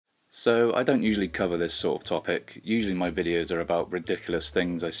So I don't usually cover this sort of topic. Usually my videos are about ridiculous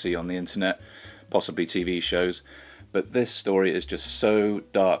things I see on the internet, possibly TV shows, but this story is just so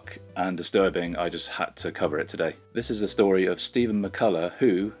dark and disturbing I just had to cover it today. This is the story of Stephen McCullagh,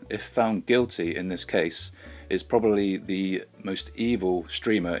 who, if found guilty in this case, is probably the most evil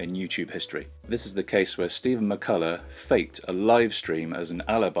streamer in YouTube history. This is the case where Stephen McCullagh faked a live stream as an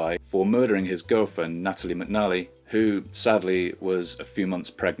alibi for murdering his girlfriend Natalie McNally, who sadly was a few months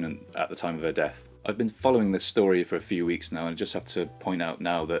pregnant at the time of her death. I've been following this story for a few weeks now, and I just have to point out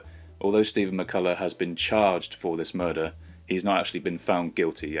now that although Stephen McCullagh has been charged for this murder, he's not actually been found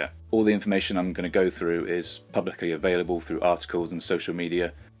guilty yet. All the information I'm going to go through is publicly available through articles and social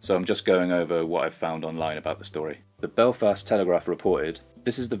media, so I'm just going over what I've found online about the story. The Belfast Telegraph reported,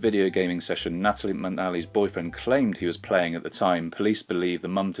 "This is the video gaming session Natalie McNally's boyfriend claimed he was playing at the time. Police believe the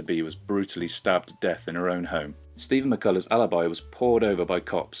mum-to-be was brutally stabbed to death in her own home." Stephen McCullagh's alibi was pored over by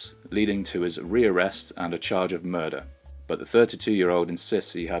cops, leading to his rearrest and a charge of murder. But the 32-year-old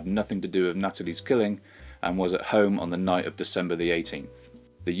insists he had nothing to do with Natalie's killing and was at home on the night of December the 18th.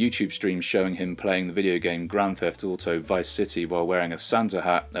 The YouTube stream showing him playing the video game Grand Theft Auto Vice City while wearing a Santa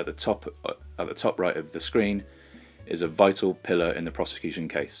hat at the top right of the screen is a vital pillar in the prosecution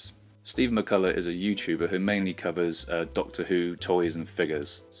case. Stephen McCullagh is a YouTuber who mainly covers Doctor Who, toys and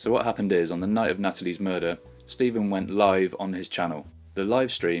figures. So what happened is, on the night of Natalie's murder, Stephen went live on his channel. The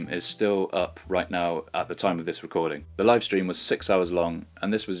live stream is still up right now at the time of this recording. The live stream was 6 hours long,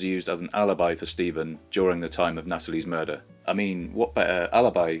 and this was used as an alibi for Stephen during the time of Natalie's murder. I mean, what better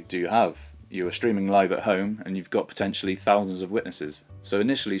alibi do you have? You are streaming live at home and you've got potentially thousands of witnesses. So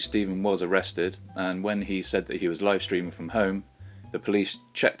initially Stephen was arrested, and when he said that he was live streaming from home, the police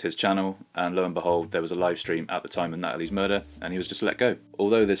checked his channel, and lo and behold there was a live stream at the time of Natalie's murder, and he was just let go.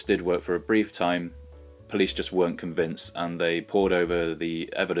 Although this did work for a brief time, police just weren't convinced, and they pored over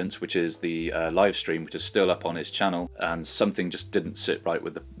the evidence, which is the live stream, which is still up on his channel, and something just didn't sit right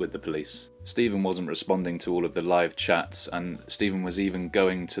with the police. Stephen wasn't responding to all of the live chats, and Stephen was even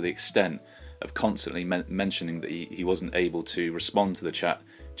going to the extent of constantly mentioning that he wasn't able to respond to the chat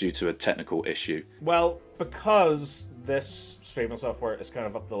due to a technical issue. Well, because this streaming software is kind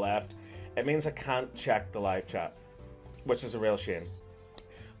of up the left, it means I can't check the live chat, which is a real shame.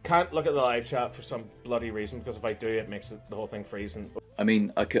 Can't look at the live chat for some bloody reason, because if I do, it makes the whole thing freezing. I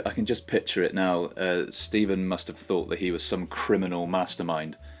mean, I can just picture it now. Stephen must have thought that he was some criminal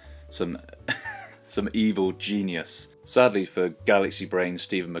mastermind, some evil genius. Sadly for Galaxy Brain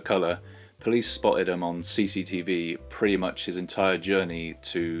Stephen McCullagh, police spotted him on CCTV pretty much his entire journey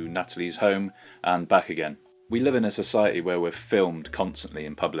to Natalie's home and back again. We live in a society where we're filmed constantly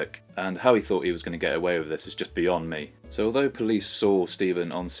in public, and how he thought he was going to get away with this is just beyond me. So although police saw Stephen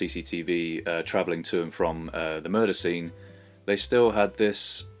on CCTV travelling to and from the murder scene, they still had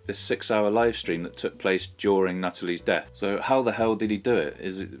this 6-hour live stream that took place during Natalie's death. So how the hell did he do it?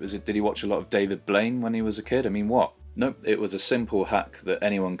 Did he watch a lot of David Blaine when he was a kid? I mean, what? Nope, it was a simple hack that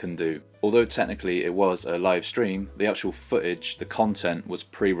anyone can do. Although technically it was a live stream, the actual footage, the content, was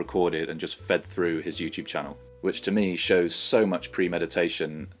pre-recorded and just fed through his YouTube channel, which to me shows so much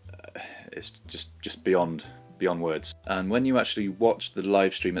premeditation. It's just beyond words. And when you actually watch the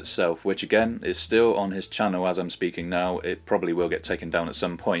live stream itself, which again is still on his channel as I'm speaking now, it probably will get taken down at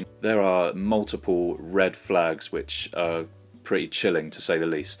some point, there are multiple red flags which are pretty chilling to say the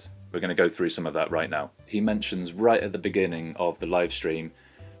least. We're going to go through some of that right now. He mentions right at the beginning of the live stream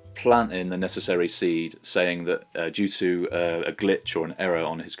planting the necessary seed, saying that due to a glitch or an error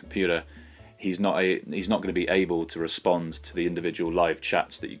on his computer, he's not going to be able to respond to the individual live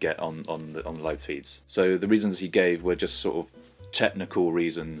chats that you get on the live feeds. So the reasons he gave were just sort of technical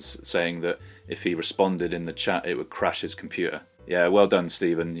reasons, saying that if he responded in the chat it would crash his computer. Yeah, well done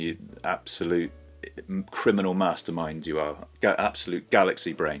Stephen, you absolute criminal mastermind you are. Absolute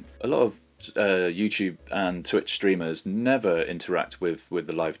galaxy brain. A lot of YouTube and Twitch streamers never interact with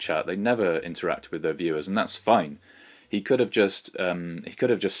the live chat. They never interact with their viewers, and that's fine. He could have just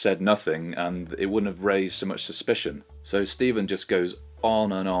said nothing and it wouldn't have raised so much suspicion. So Stephen just goes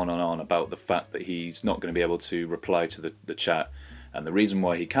on and on and on about the fact that he's not going to be able to reply to the chat, and the reason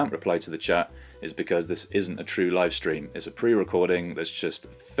why he can't reply to the chat is because this isn't a true live stream. It's a pre-recording that's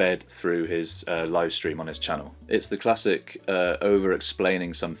just fed through his live stream on his channel. It's the classic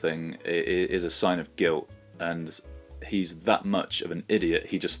over-explaining something is a sign of guilt, and he's that much of an idiot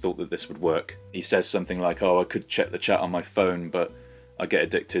he just thought that this would work. He says something like, oh, I could check the chat on my phone, but I get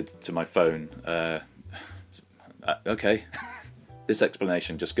addicted to my phone. Okay. This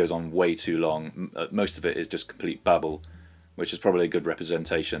explanation just goes on way too long. Most of it is just complete babble, which is probably a good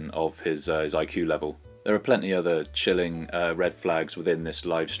representation of his IQ level. There are plenty other chilling red flags within this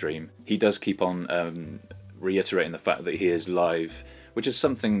live stream. He does keep on reiterating the fact that he is live, which is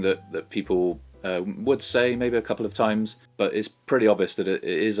something that people would say maybe a couple of times, but it's pretty obvious that it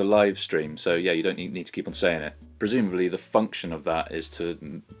is a live stream, so yeah, you don't need to keep on saying it. Presumably the function of that is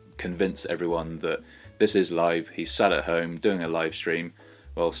to convince everyone that this is live. He's sat at home doing a live stream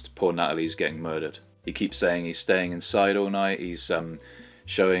whilst poor Natalie's getting murdered. He keeps saying he's staying inside all night. He's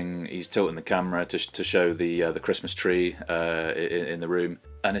tilting the camera to show the Christmas tree in the room,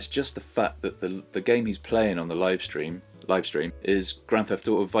 and it's just the fact that the game he's playing on the live stream is Grand Theft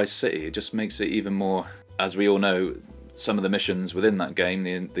Auto Vice City. It just makes it even more. As we all know, some of the missions within that game,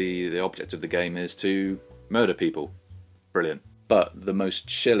 the object of the game is to murder people. Brilliant. But the most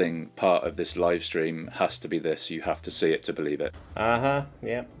chilling part of this live stream has to be this. You have to see it to believe it.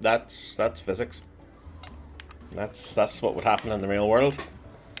 Yeah, that's physics. That's what would happen in the real world.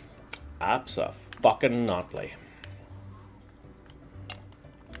 Abso-fucking-nately.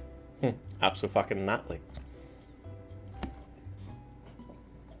 Abso-fucking-natly.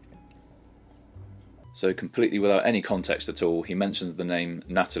 So completely without any context at all, he mentions the name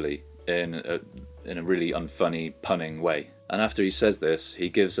Natalie in a really unfunny, punning way. And after he says this, he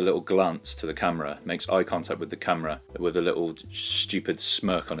gives a little glance to the camera, makes eye contact with the camera with a little stupid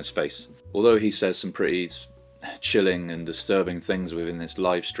smirk on his face. Although he says some pretty chilling and disturbing things within this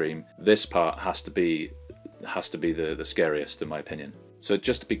live stream, this part has to be the scariest in my opinion. So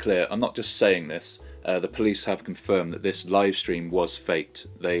just to be clear, I'm not just saying this. The police have confirmed that this live stream was faked.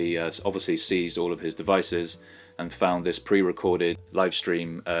 They obviously seized all of his devices and found this pre-recorded live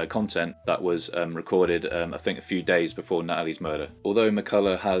stream content that was recorded I think a few days before Natalie's murder. Although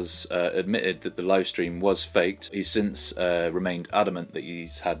McCullagh has admitted that the live stream was faked, he's since remained adamant that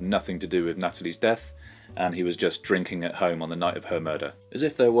he's had nothing to do with Natalie's death and he was just drinking at home on the night of her murder. As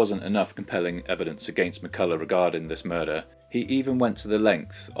if there wasn't enough compelling evidence against McCullagh regarding this murder, he even went to the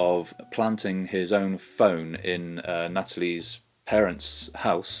length of planting his own phone in Natalie's parents'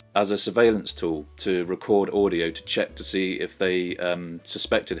 house as a surveillance tool to record audio to check to see if they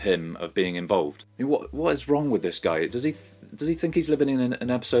suspected him of being involved. I mean, what is wrong with this guy? Does he think he's living in an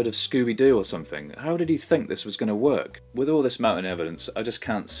episode of Scooby-Doo or something? How did he think this was going to work? With all this mountain evidence, I just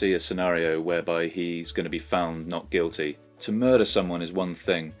can't see a scenario whereby he's going to be found not guilty. To murder someone is one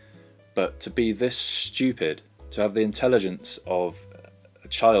thing, but to be this stupid, to have the intelligence of a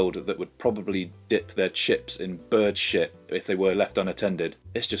child that would probably dip their chips in bird shit if they were left unattended,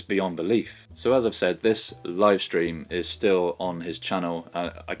 it's just beyond belief. So as I've said, this live stream is still on his channel.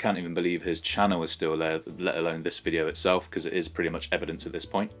 I can't even believe his channel is still there, let alone this video itself, because it is pretty much evidence at this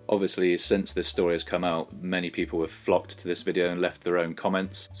point. Obviously, since this story has come out, many people have flocked to this video and left their own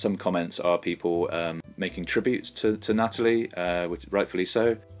comments. Some comments are people making tributes to Natalie, which rightfully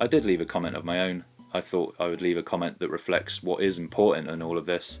so. I did leave a comment of my own. I thought I would leave a comment that reflects what is important in all of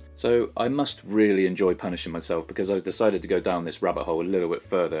this. So I must really enjoy punishing myself because I've decided to go down this rabbit hole a little bit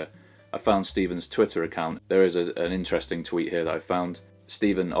further. I found Stephen's Twitter account. There is an interesting tweet here that I found.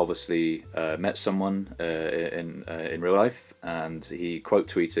 Stephen obviously met someone in real life, and he quote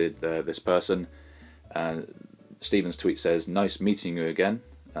tweeted this person. Stephen's tweet says, "Nice meeting you again,"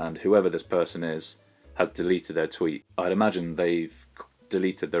 and whoever this person is has deleted their tweet. I'd imagine they've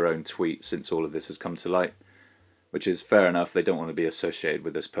deleted their own tweet since all of this has come to light, which is fair enough. They don't want to be associated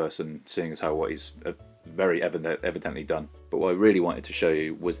with this person, seeing as how what he's very evidently done. But what I really wanted to show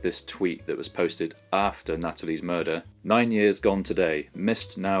you was this tweet that was posted after Natalie's murder. 9 years gone today,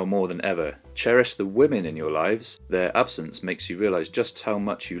 missed now more than ever. Cherish the women in your lives. Their absence makes you realise just how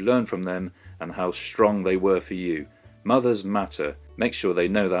much you learn from them and how strong they were for you. Mothers matter. Make sure they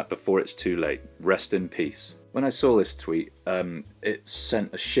know that before it's too late. Rest in peace. When I saw this tweet, it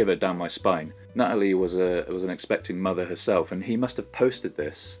sent a shiver down my spine. Natalie was an expecting mother herself, and he must have posted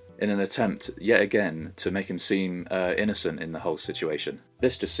this in an attempt, yet again, to make him seem innocent in the whole situation.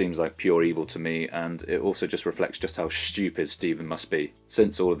 This just seems like pure evil to me, and it also just reflects just how stupid Stephen must be.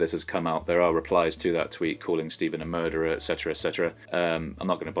 Since all of this has come out, there are replies to that tweet calling Stephen a murderer, etc, etc. I'm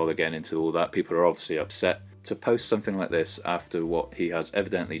not going to bother getting into all that. People are obviously upset. To post something like this after what he has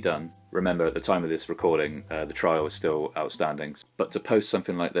evidently done, remember at the time of this recording, the trial is still outstanding, but to post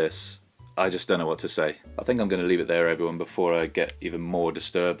something like this, I just don't know what to say. I think I'm going to leave it there, everyone, before I get even more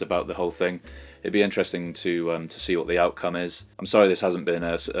disturbed about the whole thing. It'd be interesting to see what the outcome is. I'm sorry this hasn't been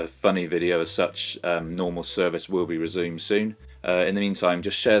a funny video as such. Normal service will be resumed soon. In the meantime,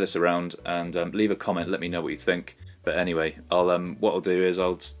 just share this around and leave a comment, let me know what you think. But anyway, what I'll do is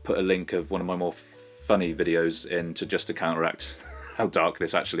I'll put a link of one of my more funny videos in just to counteract how dark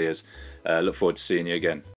this actually is. Look forward to seeing you again.